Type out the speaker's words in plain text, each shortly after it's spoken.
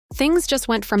things just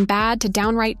went from bad to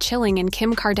downright chilling in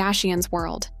Kim Kardashian's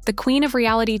world. The queen of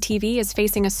reality TV is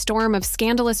facing a storm of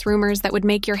scandalous rumors that would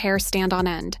make your hair stand on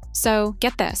end. So,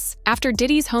 get this. After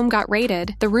Diddy's home got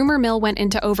raided, the rumor mill went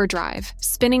into overdrive,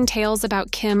 spinning tales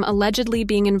about Kim allegedly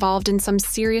being involved in some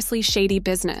seriously shady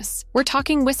business. We're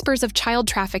talking whispers of child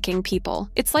trafficking, people.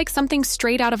 It's like something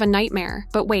straight out of a nightmare.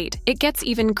 But wait, it gets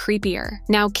even creepier.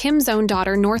 Now, Kim's own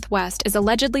daughter, Northwest, is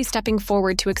allegedly stepping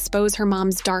forward to expose her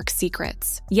mom's dark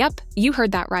secrets. Yep, you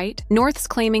heard that right. North's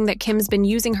claiming that Kim's been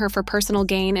using her for personal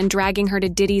gain and dragging her to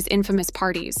Diddy's infamous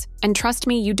parties. And trust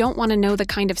me, you don't want to know the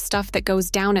kind of stuff that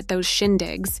goes down at those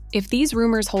shindigs. If these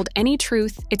rumors hold any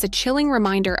truth, it's a chilling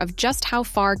reminder of just how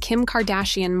far Kim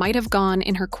Kardashian might have gone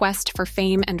in her quest for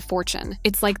fame and fortune.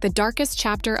 It's like the darkest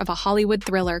chapter of a Hollywood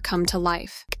thriller come to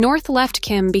life. North left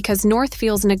Kim because North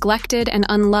feels neglected and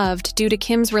unloved due to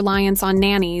Kim's reliance on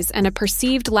nannies and a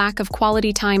perceived lack of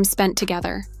quality time spent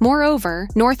together. Moreover,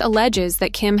 North alleges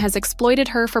that Kim has exploited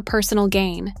her for personal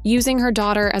gain, using her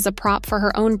daughter as a prop for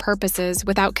her own purposes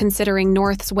without considering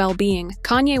North's well-being.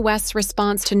 Kanye West's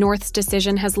response to North's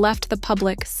decision has left the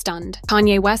public stunned.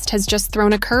 Kanye West has just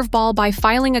thrown a curveball by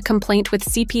filing a complaint with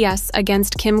CPS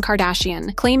against Kim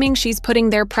Kardashian, claiming she's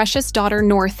putting their precious daughter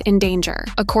North in danger.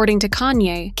 According to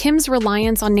Kanye, Kim's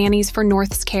reliance on nannies for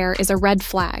North's care is a red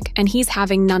flag, and he's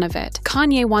having none of it.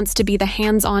 Kanye wants to be the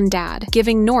hands-on dad,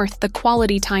 giving North the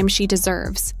quality time she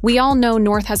deserves. We all know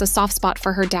North has a soft spot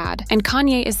for her dad, and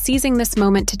Kanye is seizing this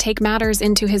moment to take matters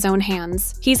into his own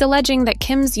hands. He's alleging that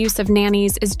Kim's use of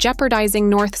nannies is jeopardizing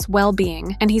North's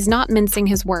well-being, and he's not mincing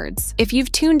his words. If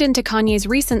you've tuned into Kanye's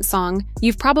recent song,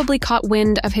 you've probably caught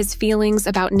wind of his feelings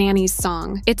about Nanny's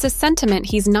song. It's a sentiment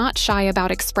he's not shy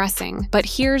about expressing. But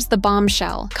here's the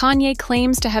bombshell. Kanye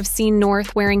claims to have seen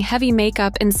North wearing heavy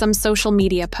makeup in some social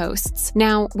media posts.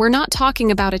 Now, we're not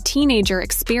talking about a teenager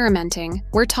experimenting.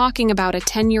 We're talking about a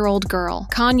 10-year-old girl.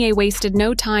 Kanye wasted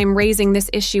no time raising this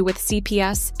issue with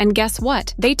CPS, and guess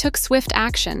what? They took swift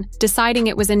action, deciding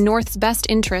it was in North's best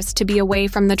interest to be away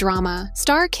from the drama.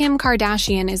 Star Kim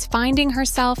Kardashian is finding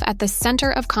herself at the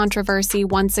center of controversy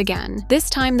once again. This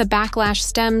time, the backlash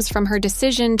stems from her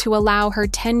decision to allow her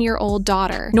 10-year-old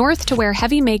daughter, North, to wear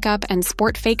heavy makeup and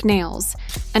sport fake nails,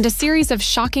 and a series of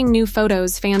shocking new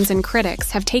photos fans and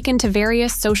critics have taken to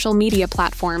various social media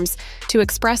platforms to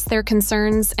express their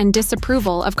concerns and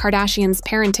disapproval of Kardashian's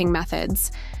parenting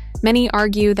methods. Many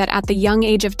argue that at the young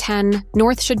age of 10,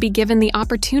 North should be given the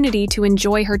opportunity to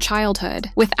enjoy her childhood,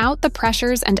 without the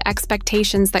pressures and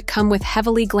expectations that come with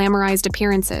heavily glamorized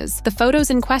appearances. The photos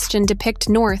in question depict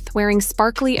North wearing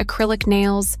sparkly acrylic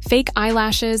nails, fake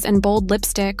eyelashes, and bold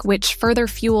lipstick, which further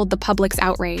fueled the public's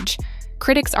outrage.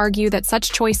 Critics argue that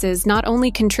such choices not only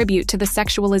contribute to the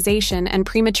sexualization and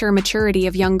premature maturity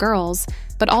of young girls,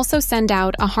 but also send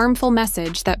out a harmful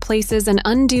message that places an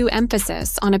undue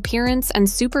emphasis on appearance and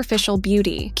superficial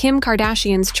beauty. Kim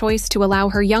Kardashian's choice to allow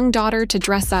her young daughter to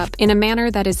dress up in a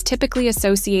manner that is typically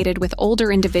associated with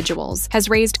older individuals has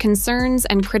raised concerns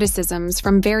and criticisms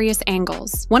from various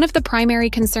angles. One of the primary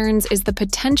concerns is the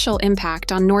potential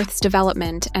impact on North's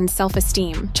development and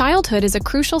self-esteem. Childhood is a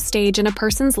crucial stage in a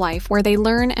person's life where they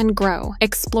learn and grow,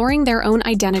 exploring their own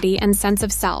identity and sense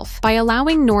of self. By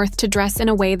allowing North to dress in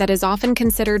a way that is often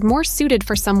considered more suited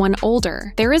for someone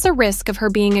older, there is a risk of her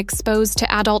being exposed to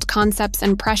adult concepts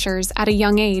and pressures at a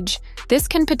young age. This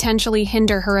can potentially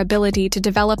hinder her ability to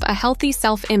develop a healthy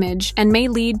self-image and may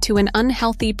lead to an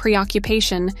unhealthy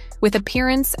preoccupation with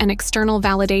appearance and external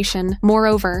validation.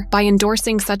 Moreover, by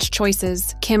endorsing such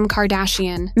choices, Kim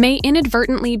Kardashian may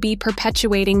inadvertently be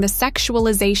perpetuating the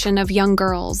sexualization of young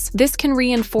girls. This can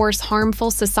reinforce harmful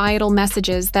societal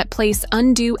messages that place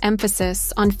undue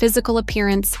emphasis on physical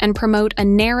appearance and promote a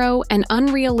narrow and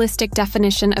unrealistic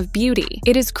definition of beauty.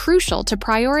 It is crucial to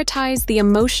prioritize the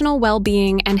emotional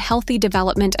well-being and healthy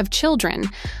development of children,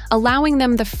 allowing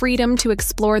them the freedom to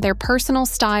explore their personal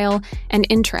style and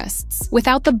interests,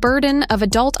 without the burden of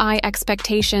adult eye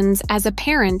expectations as a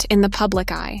parent in the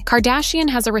public eye. Kardashian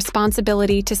has a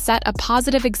responsibility to set a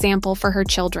positive example for her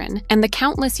children and the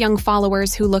countless young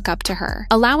followers who look up to her.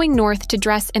 Allowing North to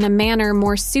dress in a manner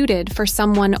more suited for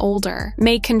someone older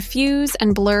may confuse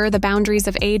and blur the boundaries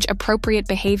of age-appropriate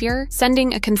behavior,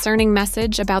 sending a concerning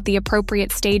message about the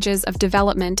appropriate stages of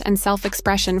development and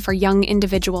self-expression for young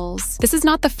individuals. This is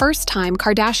not the first time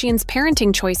Kardashian's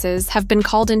parenting choices have been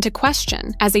called into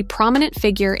question. As a prominent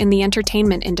figure in the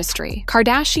entertainment industry,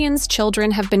 Kardashian's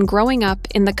children have been growing up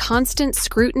in the constant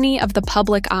scrutiny of the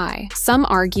public eye. Some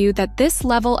argue that this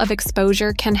level of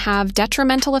exposure can have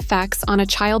detrimental effects on a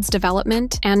child's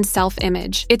development and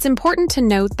self-image. It's important to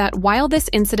note that while this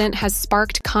incident has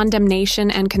sparked condemnation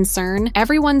condemnation and concern,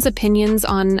 everyone's opinions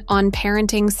on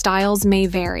parenting styles may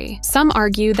vary. Some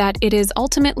argue that it is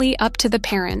ultimately up to the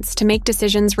parents to make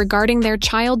decisions regarding their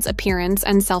child's appearance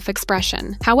and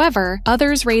self-expression. However,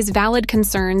 others raise valid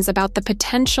concerns about the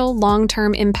potential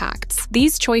long-term impacts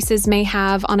these choices may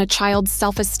have on a child's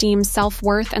self-esteem,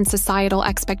 self-worth, and societal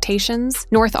expectations.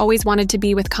 North always wanted to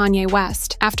be with Kanye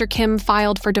West. After Kim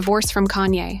filed for divorce from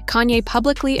Kanye, Kanye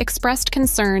publicly expressed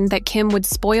concern that Kim would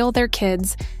spoil their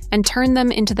kids and turn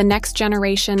them into the next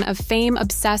generation of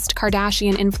fame-obsessed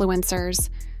Kardashian influencers.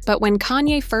 But when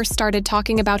Kanye first started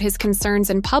talking about his concerns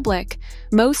in public,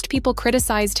 most people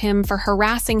criticized him for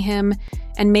harassing him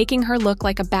and making her look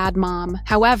like a bad mom.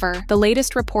 However, the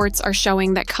latest reports are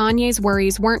showing that Kanye's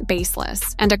worries weren't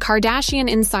baseless, and a Kardashian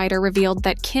insider revealed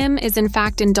that Kim is in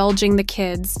fact indulging the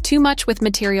kids too much with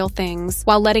material things,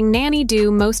 while letting Nanny do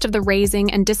most of the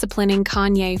raising and disciplining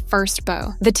Kanye first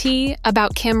beau. The tea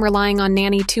about Kim relying on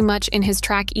Nanny too much in his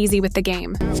track Easy with the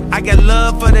Game. I got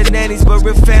love for the nannies, but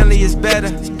real family is better.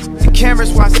 The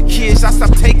cameras watch the kids, I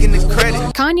stop taking the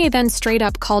credit. Kanye then straight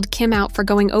up called Kim out for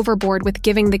going overboard with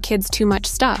giving the kids too much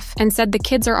stuff, and said the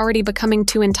kids are already becoming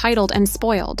too entitled and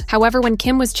spoiled. However, when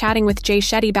Kim was chatting with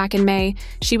Shady back in May,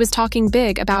 she was talking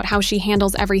big about how she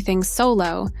handles everything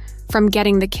solo. From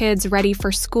getting the kids ready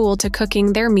for school to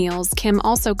cooking their meals, Kim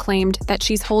also claimed that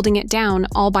she's holding it down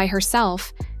all by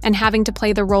herself and having to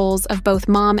play the roles of both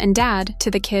mom and dad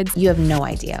to the kids. You have no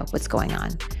idea what's going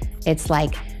on. It's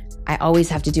like, I always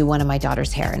have to do one of my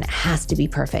daughter's hair, and it has to be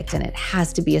perfect, and it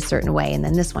has to be a certain way, and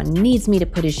then this one needs me to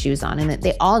put his shoes on, and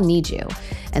they all need you.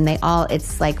 And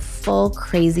it's like full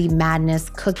crazy madness,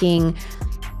 cooking,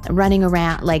 running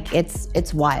around, like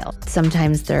it's wild.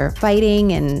 Sometimes they're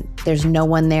fighting and there's no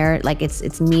one there. Like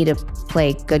it's me to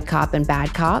play good cop and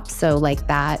bad cop, so like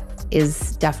that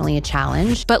is definitely a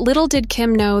challenge. But little did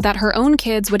Kim know that her own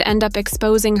kids would end up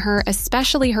exposing her,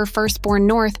 especially her firstborn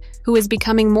North, who is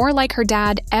becoming more like her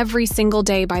dad every single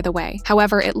day, by the way.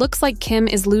 However, it looks like Kim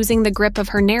is losing the grip of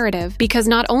her narrative, because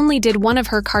not only did one of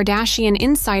her Kardashian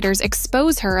insiders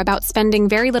expose her about spending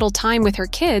very little time with her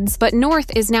kids, but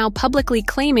North is now publicly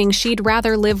claiming she'd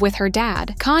rather live with her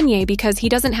dad, Kanye, because he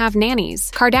doesn't have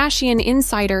nannies. Kardashian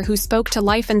insider who spoke to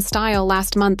Life and Style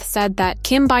last month said that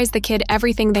Kim buys the kid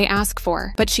everything they ask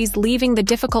for, but she's leaving the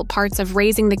difficult parts of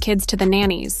raising the kids to the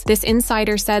nannies. This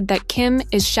insider said that Kim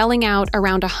is shelling out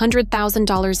around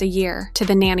 $100,000 a year to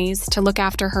the nannies to look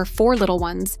after her 4 little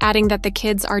ones, adding that the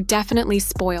kids are definitely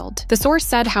spoiled. The source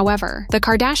said, however, the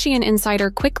Kardashian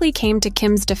insider quickly came to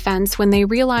Kim's defense when they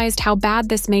realized how bad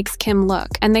this makes Kim look,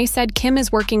 and they said Kim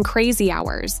is working crazy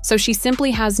hours, so she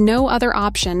simply has no other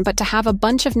option but to have a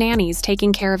bunch of nannies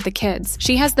taking care of the kids.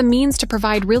 She has the means to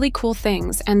provide really cool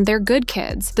things, and they're good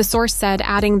kids, the source said,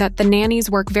 adding that the nannies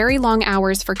work very long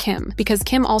hours for Kim, because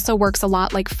Kim also works a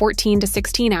lot, like 14 to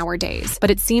 16-hour days. But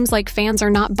it seems like fans are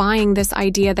not buying this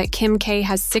idea that Kim K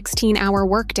has 16-hour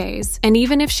work days. And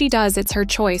even if she does, it's her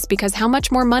choice, because how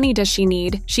much more money does she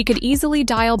need? She could easily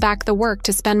dial back the work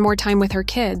to spend more time with her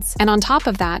kids. And on top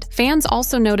of that, fans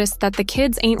also noticed that the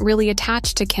kids ain't really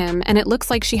attached to Kim, and it looks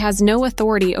like she has no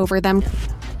authority over them.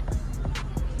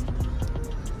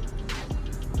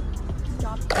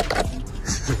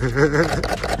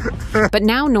 But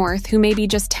now North, who may be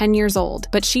just 10 years old,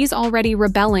 but she's already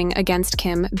rebelling against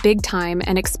Kim big time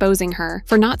and exposing her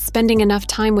for not spending enough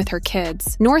time with her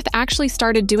kids. North actually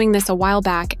started doing this a while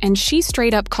back, and she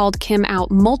straight up called Kim out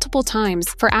multiple times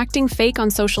for acting fake on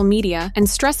social media and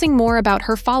stressing more about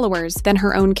her followers than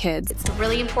her own kids. It's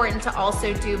really important to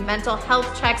also do mental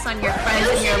health checks on your friends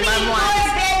and your loved ones.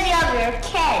 You should be more busy on your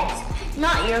kids,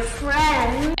 not your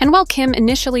friends. And while Kim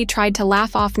initially tried to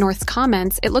laugh off North's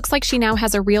comments, it looks like she now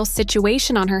has a real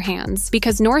situation on her hands,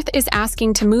 because North is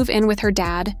asking to move in with her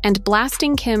dad and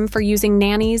blasting Kim for using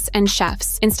nannies and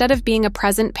chefs instead of being a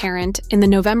present parent. In the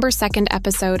November 2nd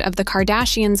episode of The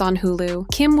Kardashians on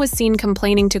Hulu, Kim was seen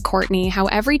complaining to Kourtney how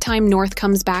every time North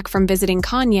comes back from visiting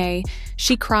Kanye,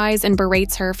 she cries and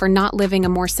berates her for not living a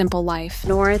more simple life.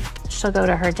 North, she'll go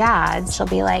to her dad, she'll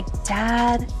be like,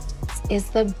 "Dad is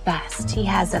the best. He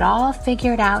has it all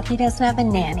figured out. He doesn't have a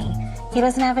nanny. He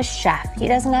doesn't have a chef. He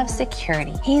doesn't have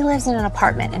security. He lives in an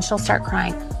apartment." And she'll start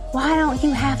crying. "Why don't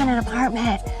you have an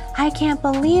apartment? I can't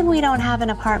believe we don't have an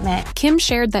apartment." Kim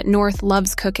shared that North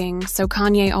loves cooking, so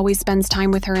Kanye always spends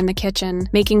time with her in the kitchen,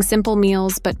 making simple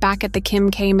meals, but back at the Kim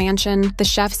K mansion, the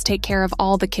chefs take care of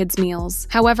all the kids' meals.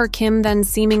 However, Kim then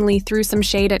seemingly threw some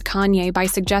shade at Kanye by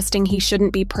suggesting he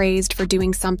shouldn't be praised for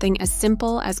doing something as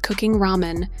simple as cooking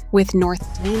ramen with North.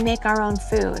 We make our own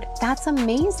food. That's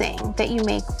amazing that you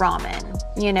make ramen.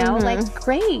 you know? Like,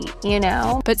 great, you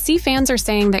know? But C fans are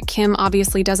saying that Kim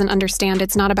obviously doesn't understand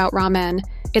it's not about ramen.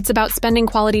 It's about spending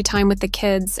quality time with the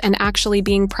kids and actually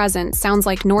being present. Sounds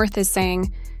like North is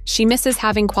saying she misses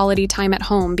having quality time at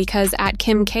home because at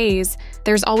Kim K's,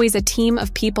 there's always a team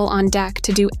of people on deck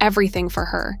to do everything for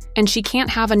her, and she can't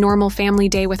have a normal family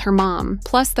day with her mom.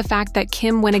 Plus the fact that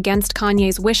Kim went against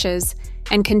Kanye's wishes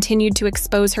and continued to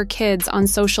expose her kids on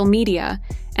social media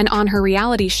and on her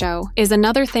reality show is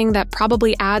another thing that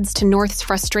probably adds to North's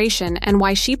frustration and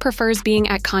why she prefers being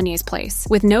at Kanye's place,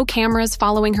 with no cameras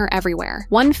following her everywhere.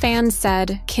 One fan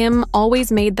said Kim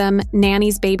always made them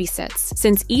nannies babysits,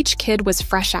 since each kid was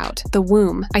fresh out the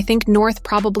womb. I think North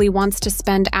probably wants to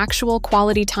spend actual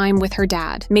quality time with her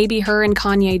dad. Maybe her and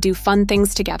Kanye do fun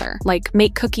things together, like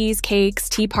make cookies, cakes,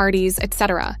 tea parties,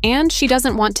 etc. And she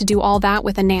doesn't want to do all that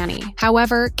with a nanny.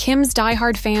 However, Kim's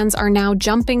diehard fans are now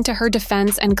jumping to her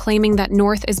defense and claiming that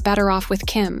North is better off with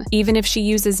Kim, even if she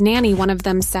uses nanny, one of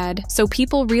them said. So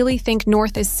people really think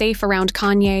North is safe around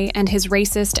Kanye and his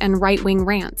racist and right-wing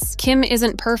rants. Kim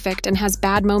isn't perfect and has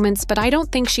bad moments, but I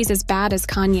don't think she's as bad as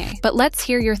Kanye. But let's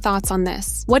hear your thoughts on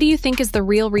this. What do you think is the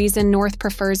real reason North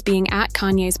prefers being at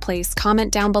Kanye's place?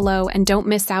 Comment down below and don't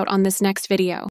miss out on this next video.